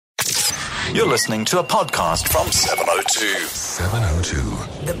You're listening to a podcast from 702.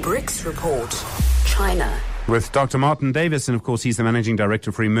 702. The BRICS Report. China. With Dr. Martin Davis, and of course he's the Managing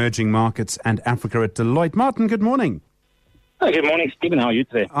Director for Emerging Markets and Africa at Deloitte. Martin, good morning. Hi, good morning, Stephen. How are you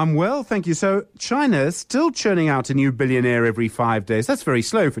today? I'm well, thank you. So China is still churning out a new billionaire every 5 days. That's very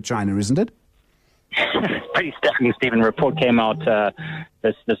slow for China, isn't it? Pretty staggering, Stephen. A report came out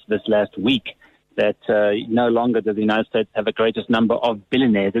this last week that no longer does the United States have the greatest number of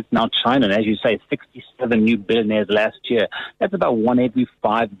billionaires. It's now China. And as you say, 67 new billionaires last year. That's about one every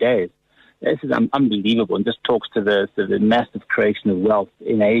 5 days. This is unbelievable, and just talks to the massive creation of wealth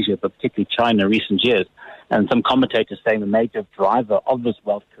in Asia, but particularly China in recent years. And some commentators saying the major driver of this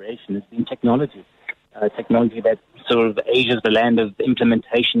wealth creation has been technology. Technology that sort of Asia is the land of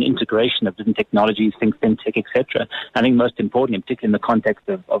implementation, integration of different technologies, things, fintech, etc. I think most importantly, particularly in the context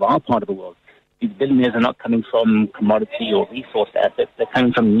of our part of the world, these billionaires are not coming from commodity or resource assets. They're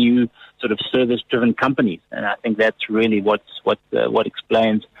coming from new sort of service-driven companies. And I think that's really what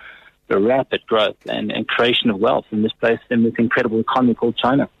explains the rapid growth and creation of wealth in this place, in this incredible economy called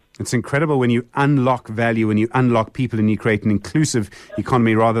China. It's incredible when you unlock value, when you unlock people and you create an inclusive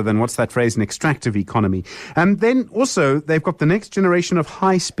economy rather than, what's that phrase, an extractive economy. And then also they've got the next generation of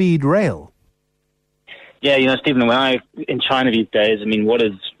high-speed rail. Yeah, Stephen, in China these days, what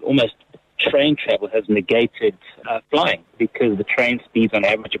is almost train travel has negated flying, because the train speeds on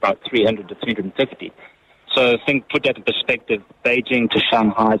average about 300 to 350. So put that in perspective, Beijing to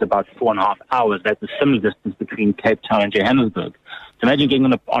Shanghai is about 4.5 hours. That's a similar distance between Cape Town and Johannesburg. So imagine getting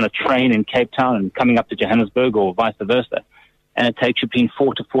on a train in Cape Town and coming up to Johannesburg or vice versa, and it takes you between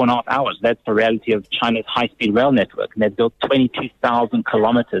 4 to 4.5 hours. That's the reality of China's high-speed rail network. And they've built 22,000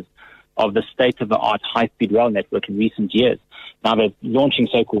 kilometers of the state-of-the-art high-speed rail network in recent years. Now they're launching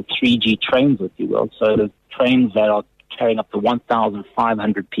so-called 3G trains, if you will. So the trains that are carrying up to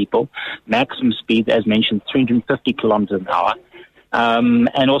 1,500 people, maximum speed, as mentioned, 350 kilometers an hour.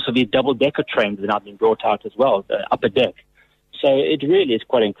 And also the double-decker trains that are now being brought out as well, the upper deck. So it really is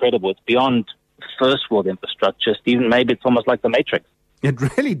quite incredible. It's beyond first-world infrastructure. Stephen, maybe it's almost like the Matrix. It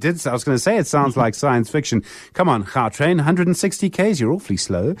really did. I was going to say it sounds like science fiction. Come on, Gautrain, 160 k's, you're awfully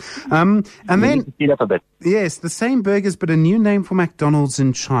slow. And then, speed up a bit. Yes, the same burgers, but a new name for McDonald's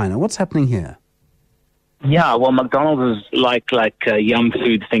in China. What's happening here? Yeah, well, McDonald's is like Yum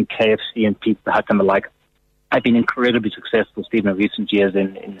Food, think KFC and Pizza Hut and the like. I've been incredibly successful, Stephen, in recent years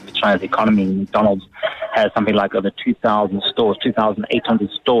in China's economy. McDonald's has something like over 2,000 stores, 2,800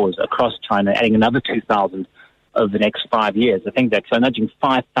 stores across China, adding another 2,000 over the next 5 years. I think that's nudging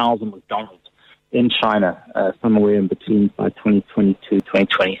 5,000 McDonald's in China, somewhere in between by 2022,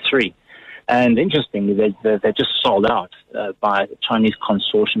 2023. And interestingly, they're just sold out by a Chinese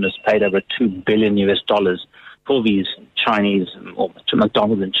consortium that's paid over $2 billion for these Chinese, or to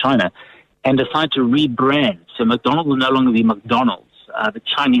McDonald's in China, and decide to rebrand. So McDonald's will no longer be McDonald's. The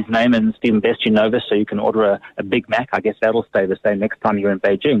Chinese name, and Stephen, best you know this, so you can order a Big Mac. I guess that'll stay the same next time you're in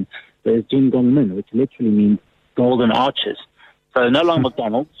Beijing. There's Jingdongmen, which literally means golden arches. So no longer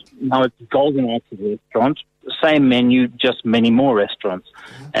McDonald's, now it's Golden Arches restaurant. Same menu, just many more restaurants.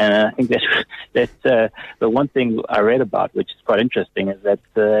 And I think that's the one thing I read about, which is quite interesting, is that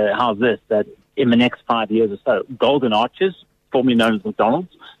that in the next 5 years or so, Golden Arches, formerly known as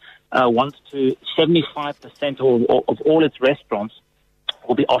McDonald's, wants to 75% of all its restaurants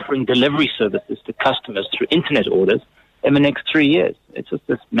will be offering delivery services to customers through internet orders in the next 3 years. It's just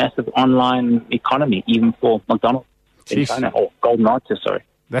this massive online economy, even for McDonald's in China, or Golden Arches, sorry.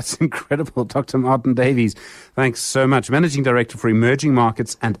 That's incredible. Dr. Martin Davies, thanks so much. Managing Director for Emerging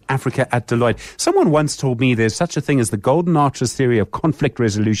Markets and Africa at Deloitte. Someone once told me there's such a thing as the Golden Arches theory of conflict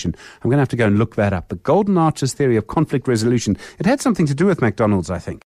resolution. I'm going to have to go and look that up. The Golden Arches theory of conflict resolution. It had something to do with McDonald's, I think.